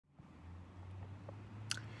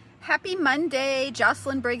Happy Monday.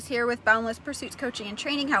 Jocelyn Briggs here with Boundless Pursuits Coaching and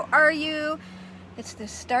Training. How are you? It's the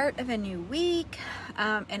start of a new week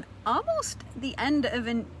and almost the end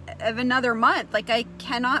of another month. Like, I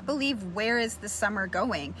cannot believe where is the summer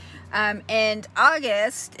going. And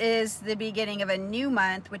August is the beginning of a new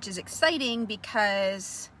month, which is exciting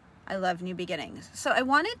because I love new beginnings. So I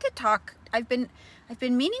wanted to talk. I've been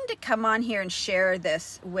meaning to come on here and share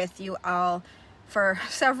this with you all for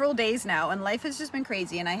several days now, and life has just been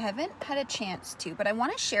crazy and I haven't had a chance to, but I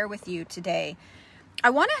want to share with you today. I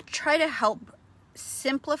want to try to help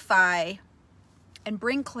simplify and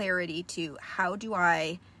bring clarity to how do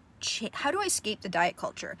I escape the diet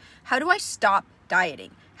culture? How do I stop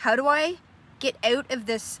dieting? How do I get out of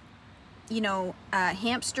this,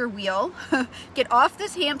 hamster wheel, get off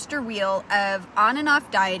this hamster wheel of on and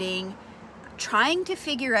off dieting, trying to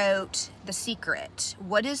figure out the secret.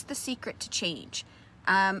 What is the secret to change?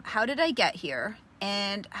 How did I get here?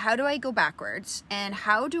 And how do I go backwards? And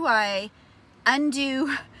how do I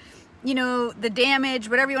undo, the damage,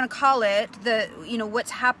 whatever you want to call it,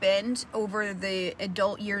 what's happened over the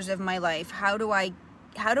adult years of my life? How do I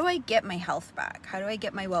get my health back? How do I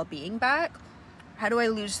get my well-being back? How do I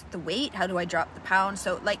lose the weight? How do I drop the pounds?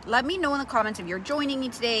 So let me know in the comments if you're joining me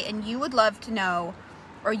today and you would love to know,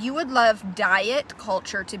 or you would love diet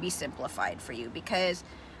culture to be simplified for you, because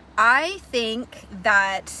I think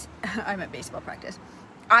that, I'm at baseball practice,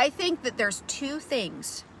 I think that there's two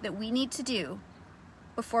things that we need to do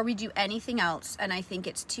before we do anything else, and I think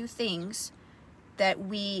it's two things that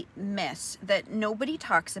we miss, that nobody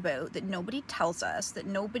talks about, that nobody tells us, that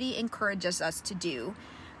nobody encourages us to do.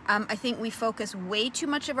 I think we focus way too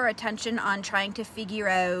much of our attention on trying to figure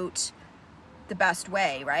out the best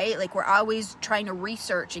way, right? Like, we're always trying to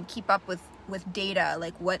research and keep up with data,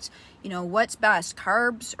 like what's best,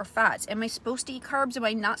 carbs or fats? Am I supposed to eat carbs? Am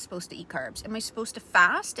I not supposed to eat carbs? Am I supposed to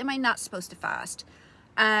fast? Am I not supposed to fast?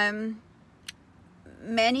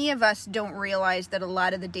 Many of us don't realize that a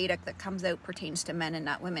lot of the data that comes out pertains to men and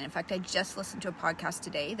not women. In fact, I just listened to a podcast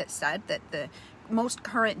today that said that the most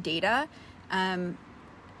current data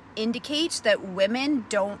indicates that women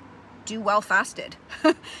don't do well fasted.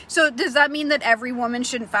 So does that mean that every woman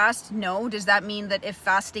shouldn't fast? No. Does that mean that if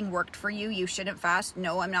fasting worked for you, you shouldn't fast?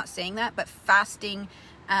 No, I'm not saying that. But fasting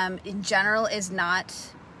in general is not,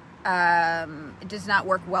 it does not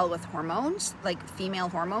work well with hormones, like female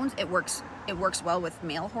hormones. It works well with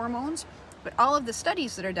male hormones. But all of the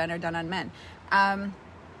studies that are done on men.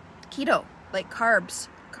 Keto, like carbs,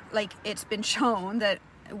 like it's been shown that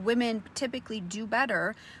women typically do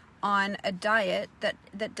better on a diet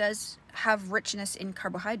that does have richness in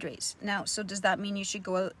carbohydrates. Now, so does that mean you should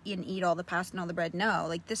go out and eat all the pasta and all the bread? No.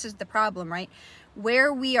 Like, this is the problem, right?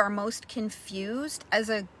 Where we are most confused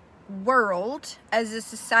as a world, as a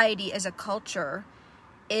society, as a culture,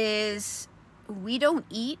 is we don't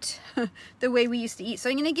eat the way we used to eat.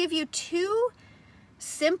 So I'm going to give you two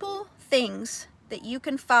simple things that you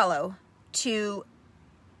can follow to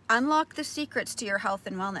unlock the secrets to your health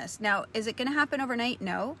and wellness. Now, is it going to happen overnight?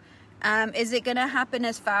 No. Is it going to happen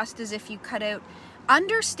as fast as if you cut out?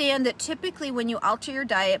 Understand that typically when you alter your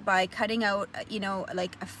diet by cutting out,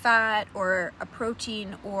 like a fat or a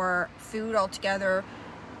protein or food altogether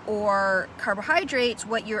or carbohydrates,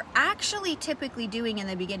 what you're actually typically doing in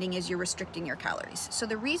the beginning is you're restricting your calories. So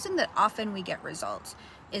the reason that often we get results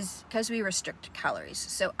is because we restrict calories.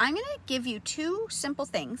 So I'm going to give you two simple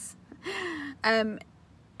things.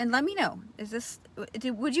 And let me know,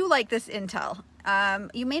 would you like this intel?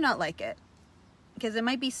 You may not like it because it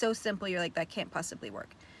might be so simple you're like, that can't possibly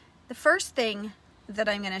work. The first thing that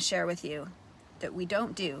I'm going to share with you that we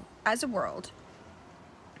don't do as a world,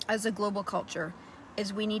 as a global culture,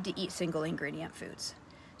 is we need to eat single ingredient foods.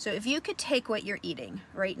 So if you could take what you're eating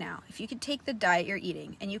right now, if you could take the diet you're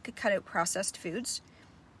eating and you could cut out processed foods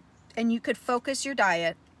and you could focus your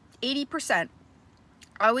diet 80%,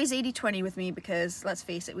 always 80-20 with me, because let's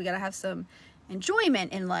face it, we got to have some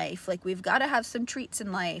enjoyment in life. Like, we've got to have some treats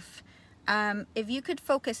in life. If you could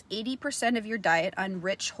focus 80% of your diet on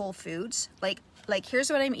rich whole foods, like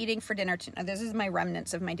here's what I'm eating for dinner. This is my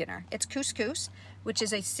remnants of my dinner. It's couscous, which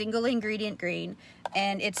is a single ingredient grain,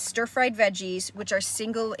 and it's stir-fried veggies, which are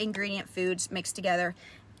single ingredient foods mixed together.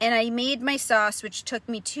 And I made my sauce, which took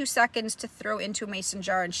me 2 seconds to throw into a mason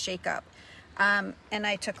jar and shake up. And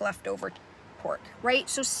I took leftover pork, right?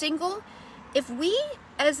 So if we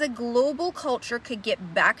as a global culture could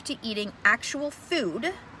get back to eating actual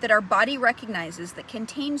food that our body recognizes, that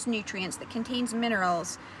contains nutrients, that contains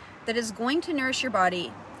minerals, that is going to nourish your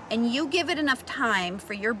body, and you give it enough time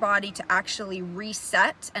for your body to actually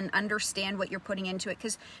reset and understand what you're putting into it,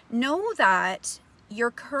 because know that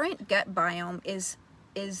your current gut biome is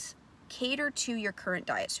is cater to your current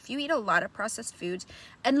diet. So if you eat a lot of processed foods,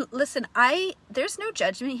 and listen, there's no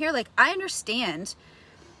judgment here. Like, I understand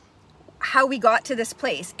how we got to this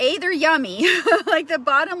place. They're yummy. Like, the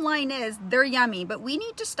bottom line is they're yummy, but we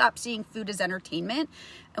need to stop seeing food as entertainment,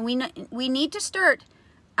 and we need to start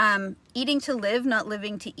eating to live, not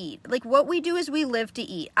living to eat. Like, what we do is we live to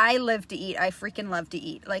eat. I live to eat. I freaking love to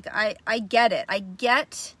eat. Like, I get it. I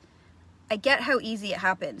get how easy it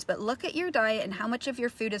happens, but look at your diet and how much of your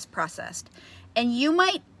food is processed. And you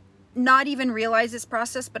might not even realize it's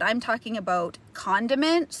processed, but I'm talking about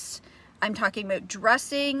condiments. I'm talking about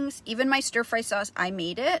dressings. Even my stir fry sauce, I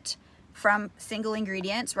made it from single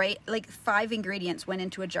ingredients, right? Like 5 ingredients went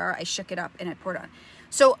into a jar. I shook it up and I poured it on.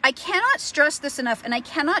 So I cannot stress this enough, and I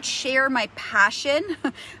cannot share my passion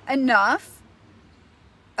enough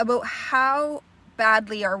about how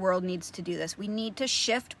badly our world needs to do this. We need to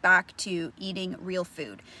shift back to eating real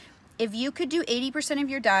food. If you could do 80% of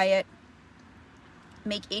your diet,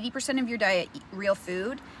 make 80% of your diet real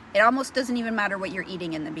food, it almost doesn't even matter what you're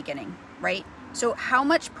eating in the beginning, right? So how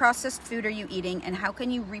much processed food are you eating, and how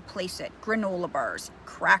can you replace it? Granola bars,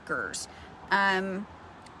 crackers,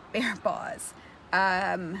 bear paws,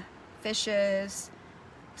 fishes,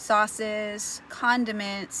 sauces,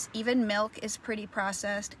 condiments, even milk is pretty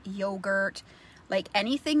processed, yogurt. Like,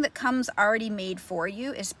 anything that comes already made for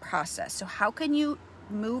you is processed. So how can you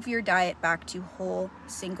move your diet back to whole,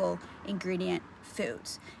 single ingredient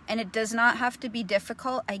foods? And it does not have to be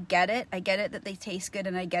difficult. I get it. I get it that they taste good,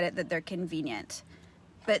 and I get it that they're convenient.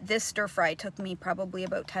 But this stir fry took me probably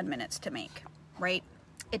about 10 minutes to make, right?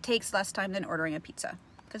 It takes less time than ordering a pizza,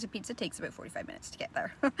 because a pizza takes about 45 minutes to get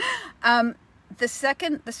there. The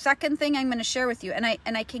second thing I'm going to share with you, and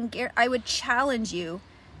I would challenge you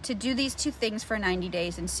to do these 2 things for 90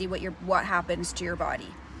 days and see what happens to your body.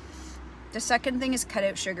 The second thing is cut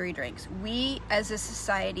out sugary drinks. We as a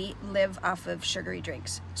society live off of sugary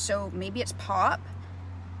drinks. So maybe it's pop.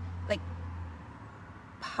 Like,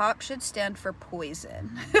 pop should stand for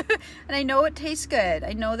poison. And I know it tastes good.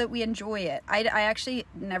 I know that we enjoy it. I actually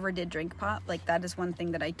never did drink pop. Like, that is one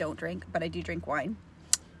thing that I don't drink, but I do drink wine,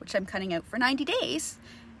 which I'm cutting out for 90 days.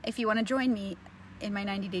 If you want to join me in my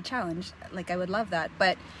 90-day challenge, like, I would love that.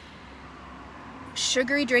 But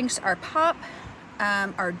sugary drinks are pop,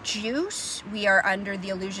 are juice. We are under the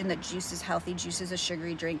illusion that juice is healthy. Juice is a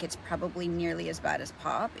sugary drink. It's probably nearly as bad as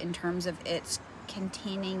pop in terms of its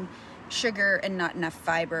containing sugar and not enough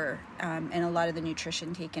fiber, and a lot of the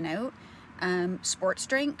nutrition taken out. Sports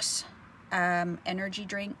drinks, energy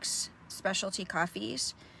drinks, specialty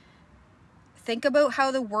coffees. Think about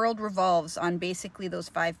how the world revolves on basically those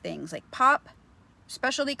 5 things, like pop,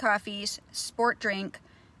 specialty coffees, sport drink,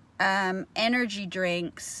 energy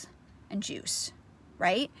drinks, and juice,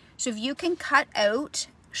 right? So if you can cut out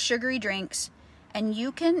sugary drinks and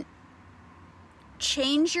you can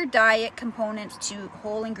change your diet components to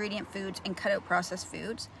whole ingredient foods and cut out processed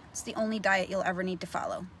foods, it's the only diet you'll ever need to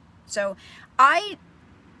follow. So I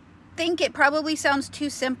think it probably sounds too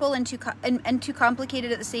simple and too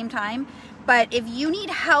complicated at the same time. But if you need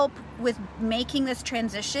help with making this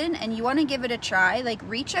transition and you want to give it a try, like,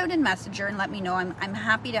 reach out in Messenger and let me know. I'm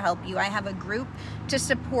happy to help you. I have a group to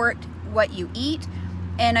support what you eat.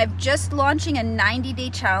 And I'm just launching a 90-day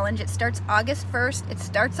challenge. It starts August 1st. It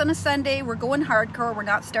starts on a Sunday. We're going hardcore. We're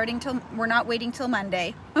not waiting till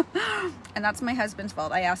Monday. And that's my husband's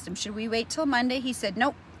fault. I asked him, should we wait till Monday? He said,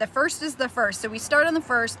 nope, the 1st is the 1st. So we start on the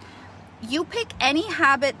 1st. You pick any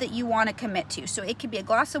habit that you want to commit to. So it could be a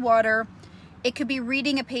glass of water. It could be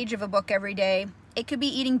reading a page of a book every day. It could be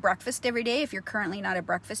eating breakfast every day if you're currently not a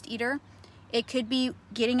breakfast eater. It could be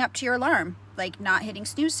getting up to your alarm, like not hitting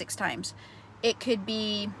snooze 6 times. It could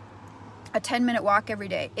be a 10-minute walk every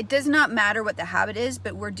day. It does not matter what the habit is,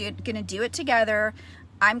 but we're going to do it together.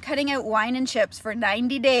 I'm cutting out wine and chips for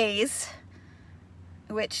 90 days,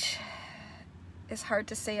 which is hard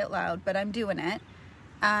to say out loud, but I'm doing it.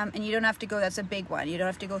 And you don't have to go, that's a big one. You don't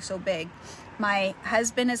have to go so big. My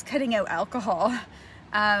husband is cutting out alcohol.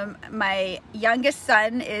 My youngest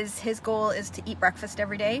son, his goal is to eat breakfast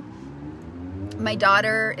every day. My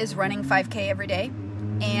daughter is running 5K every day.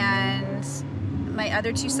 And my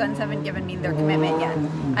other 2 sons haven't given me their commitment yet.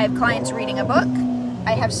 I have clients reading a book.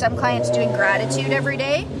 I have some clients doing gratitude every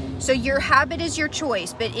day. So your habit is your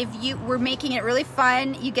choice, but if we're making it really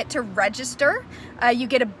fun, you get to register. You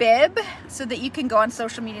get a bib so that you can go on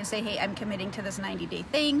social media and say, hey, I'm committing to this 90-day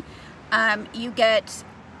thing. You get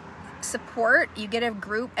support, you get a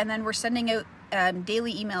group, and then we're sending out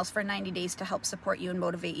daily emails for 90 days to help support you and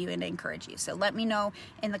motivate you and encourage you. So let me know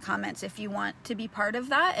in the comments if you want to be part of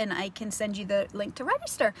that, and I can send you the link to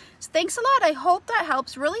register. So thanks a lot. I hope that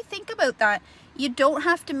helps. Really think about that. You don't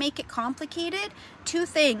have to make it complicated. 2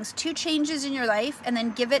 things, 2 changes in your life, and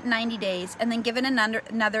then give it 90 days, and then give it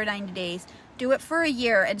another 90 days. Do it for a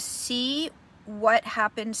year and see what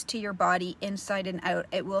happens to your body inside and out.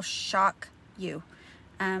 It will shock you.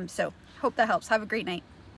 So hope that helps. Have a great night.